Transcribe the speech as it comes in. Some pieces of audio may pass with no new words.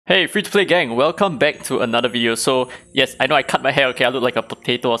Hey, free-to-play gang, welcome back to another video. So yes, I know I cut my hair, okay, I look like a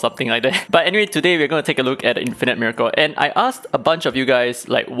potato or something like that. But anyway, today we're going to take a look at the Infinite Miracle. And I asked a bunch of you guys,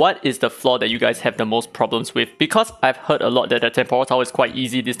 like, what is the flaw that you guys have the most problems with? Because I've heard a lot that the Temporal Tower is quite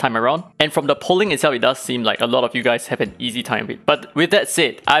easy this time around. And from the polling itself, it does seem like a lot of you guys have an easy time with it. But with that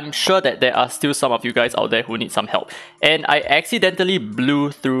said, I'm sure that there are still some of you guys out there who need some help. And I accidentally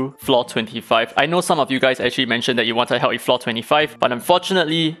blew through floor 25. I know some of you guys actually mentioned that you wanted help with floor 25, but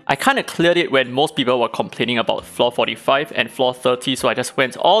unfortunately, I kind of cleared it when most people were complaining about floor 45 and floor 30, so I just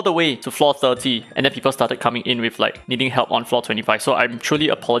went all the way to floor 30, and then people started coming in with like needing help on floor 25, so I'm truly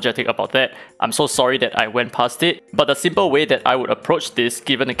apologetic about that. I'm so sorry that I went past it, but the simple way that I would approach this,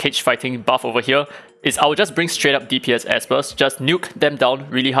 given the cage fighting buff over here, is I would just bring straight up DPS Espers, just nuke them down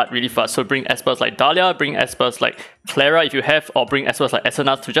really hard, really fast. So bring Espers like Dahlia, bring Espers like Clara if you have, or bring Espers like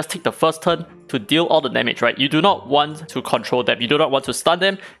Essenath to just take the first turn to deal all the damage, right? You do not want to control them, you do not want to stun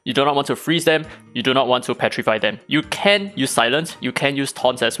them, you do not want to freeze them, you do not want to petrify them. You can use silence, you can use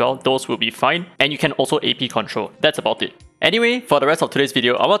taunts as well, those will be fine, and you can also AP control. That's about it. Anyway, for the rest of today's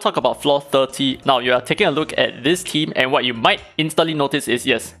video, I want to talk about floor 30. Now, you are taking a look at this team, and what you might instantly notice is,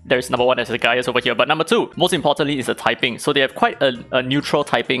 yes, there is number one as the Gaius over here, but number two, most importantly, is the typing. So they have quite a neutral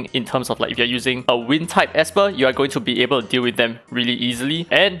typing in terms of like if you're using a wind type Esper, you are going to be able to deal with them really easily.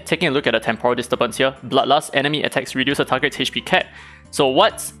 And taking a look at the temporal disturbance here, Bloodlust, enemy attacks reduce the target's HP cap. So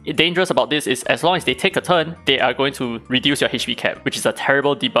what's dangerous about this is as long as they take a turn, they are going to reduce your HP cap, which is a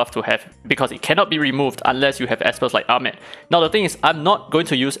terrible debuff to have because it cannot be removed unless you have Espers like Ahmed. Now the thing is, I'm not going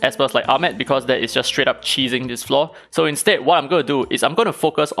to use Espers like Ahmed because that is just straight up cheesing this floor. So instead, what I'm going to do is I'm going to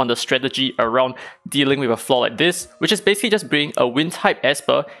focus on the strategy around dealing with a floor like this, which is basically just bring a wind type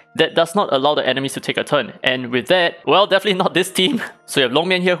Esper that does not allow the enemies to take a turn. And with that, well, definitely not this team. So you have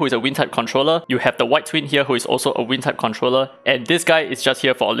Longmian here who is a wind type controller, you have the White Twin here who is also a wind type controller, and this guy is just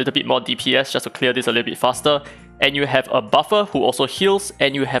here for a little bit more DPS just to clear this a little bit faster. And you have a buffer who also heals,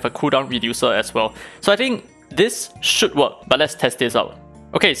 and you have a cooldown reducer as well. So I think this should work, but let's test this out.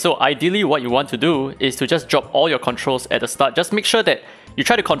 Okay, so ideally what you want to do is to just drop all your controls at the start. Just make sure that you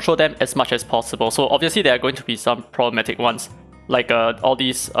try to control them as much as possible. So obviously there are going to be some problematic ones, like all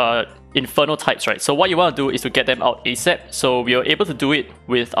these Inferno types, right? So what you want to do is to get them out ASAP. So we are able to do it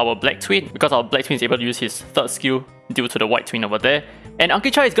with our Black Twin because our Black Twin is able to use his third skill due to the White Twin over there. And Unky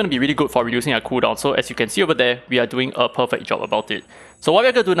is going to be really good for reducing our cooldown. So as you can see over there, we are doing a perfect job about it. So what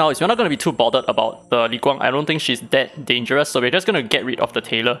we're going to do now is we're not going to be too bothered about the Li Guang. I don't think she's that dangerous. So we're just going to get rid of the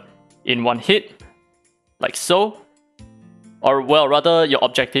Taylor in one hit, like so. Or well, rather your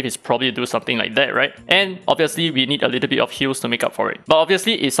objective is probably to do something like that, right? And obviously we need a little bit of heals to make up for it. But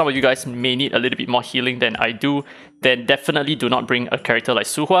obviously if some of you guys may need a little bit more healing than I do, then definitely do not bring a character like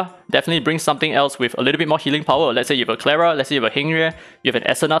Suhua. Definitely bring something else with a little bit more healing power. Let's say you have a Clara, let's say you have a Hengria, you have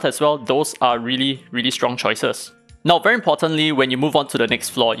an Essenath as well. Those are really, really strong choices. Now, very importantly, when you move on to the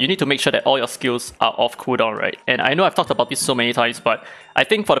next floor, you need to make sure that all your skills are off cooldown, right? And I know I've talked about this so many times, but I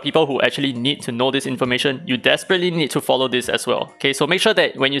think for the people who actually need to know this information, you desperately need to follow this as well. Okay, so make sure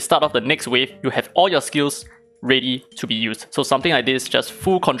that when you start off the next wave, you have all your skills ready to be used. So something like this, just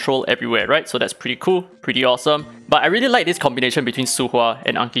full control everywhere, right? So that's pretty cool, pretty awesome. But I really like this combination between Suhua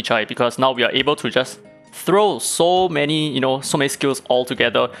and Unky because now we are able to just throw so many, so many skills all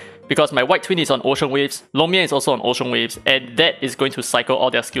together. Because my White Twin is on Ocean Waves, Longmian is also on Ocean Waves, and that is going to cycle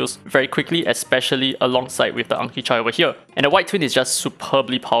all their skills very quickly, especially alongside with the Unky over here. And the White Twin is just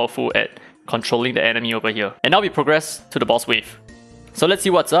superbly powerful at controlling the enemy over here. And now we progress to the boss wave. So let's see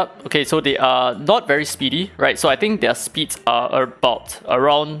what's up. Okay, so they are not very speedy, right? So I think their speeds are about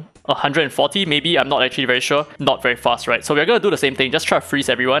around 140 maybe, I'm not actually very sure. Not very fast, right? So we're going to do the same thing, just try to freeze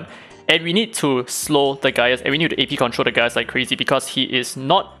everyone. And we need to slow the Gaius, and we need to AP control the Gaius like crazy because he is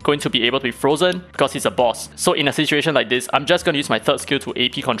not going to be able to be frozen because he's a boss. So in a situation like this, I'm just going to use my third skill to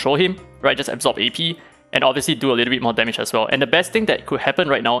AP control him, right? Just absorb AP and obviously do a little bit more damage as well. And the best thing that could happen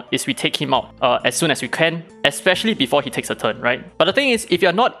right now is we take him out as soon as we can, especially before he takes a turn, right? But the thing is, if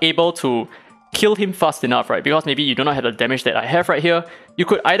you're not able to kill him fast enough, right? Because maybe you do not have the damage that I have right here, you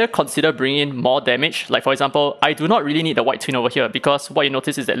could either consider bringing in more damage. Like for example, I do not really need the White Twin over here because what you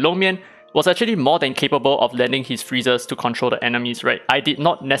notice is that Longmian was actually more than capable of landing his freezers to control the enemies, right? I did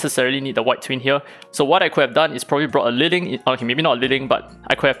not necessarily need the White Twin here. So what I could have done is probably brought a Liling, okay, maybe not a Liling, but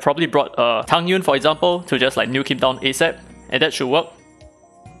I could have probably brought a Tang Yun, for example, to just like nuke him down ASAP, and that should work,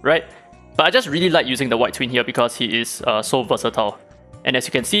 right? But I just really like using the White Twin here because he is so versatile. And as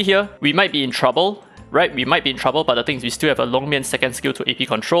you can see here, we might be in trouble, right? We might be in trouble, but the thing is we still have a Longmian second skill to AP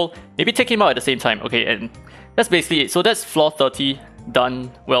control. Maybe take him out at the same time. Okay, and that's basically it. So that's floor 30.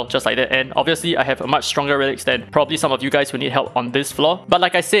 done well just like that. And obviously I have a much stronger relics than probably some of you guys who need help on this floor. But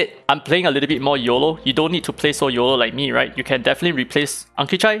like I said, I'm playing a little bit more YOLO. You don't need to play so YOLO like me, right? You can definitely replace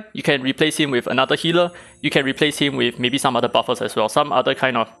Unky, you can replace him with another healer, you can replace him with maybe some other buffers as well. Some other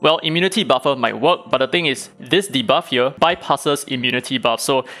kind of, well, immunity buffer might work, but the thing is, this debuff here bypasses immunity buff.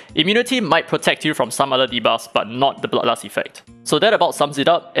 So immunity might protect you from some other debuffs, but not the Bloodlust effect. So that about sums it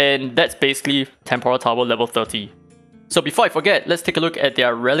up, and that's basically Temporal Tower level 30. So before I forget, let's take a look at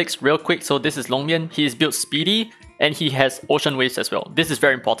their relics real quick. So this is Longmian, he is built speedy, and he has Ocean Waves as well. This is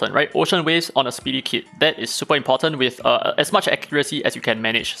very important, right? Ocean Waves on a speedy kit. That is super important with as much accuracy as you can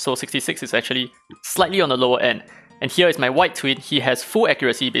manage. So 66 is actually slightly on the lower end. And here is my white twin. He has full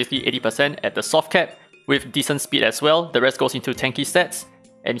accuracy, basically 80% at the soft cap, with decent speed as well. The rest goes into tanky stats.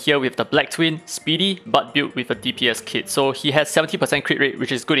 And here with the black twin, speedy but built with a DPS kit. So he has 70% crit rate,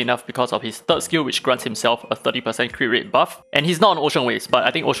 which is good enough because of his third skill, which grants himself a 30% crit rate buff. And he's not on Ocean Waves, but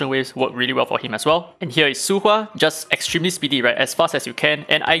I think Ocean Waves work really well for him as well. And here is Suhua, just extremely speedy, right? As fast as you can.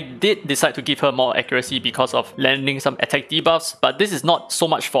 And I did decide to give her more accuracy because of landing some attack debuffs, but this is not so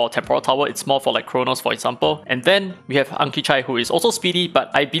much for Temporal Tower, it's more for like Chronos, for example. And then we have Unky, who is also speedy, but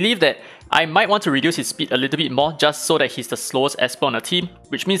I believe that I might want to reduce his speed a little bit more just so that he's the slowest Esper on the team,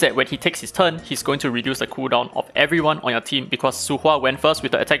 which means that when he takes his turn, he's going to reduce the cooldown of everyone on your team because Suhua went first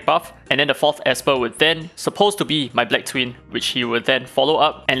with the attack buff, and then the fourth Esper would then supposed to be my black twin, which he would then follow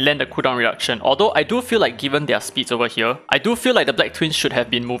up and land the cooldown reduction. Although I do feel like given their speeds over here, I do feel like the black twins should have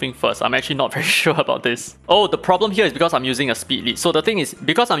been moving first. I'm actually not very sure about this. Oh, the problem here is because I'm using a speed lead. So the thing is,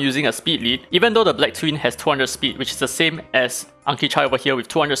 because I'm using a speed lead, even though the black twin has 200 speed, which is the same as Unky over here with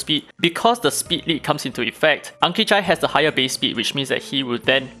 200 speed, because the speed lead comes into effect, Unky has the higher base speed, which means that he would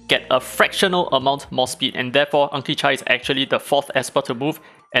then get a fractional amount more speed, and therefore Unky is actually the fourth Esper to move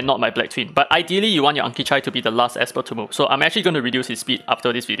and not my black twin. But ideally you want your Unky to be the last Esper to move, so I'm actually going to reduce his speed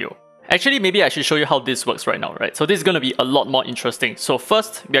after this video. Actually, maybe I should show you how this works right now, right? So this is going to be a lot more interesting. So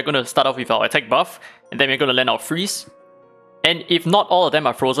first, we are going to start off with our attack buff, and then we're going to land our freeze. And if not all of them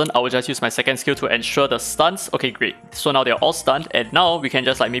are frozen, I will just use my second skill to ensure the stuns. Okay, great. So now they're all stunned, and now we can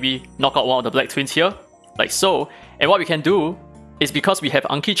just like maybe knock out one of the black twins here, like so. And what we can do is, because we have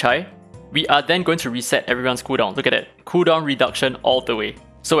Unky, we are then going to reset everyone's cooldown. Look at that, cooldown reduction all the way.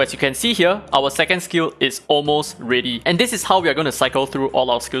 So as you can see here, our second skill is almost ready. And this is how we are going to cycle through all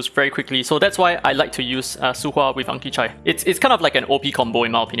our skills very quickly. So that's why I like to use Suhua with Unky. It's kind of like an OP combo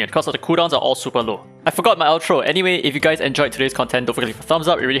in my opinion, because the cooldowns are all super low. I forgot my outro. Anyway, if you guys enjoyed today's content, don't forget to leave a thumbs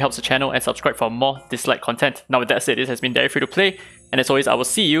up. It really helps the channel, and subscribe for more Dislyte content. Now with that said, this has been Free to Play. And as always, I will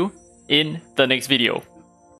see you in the next video.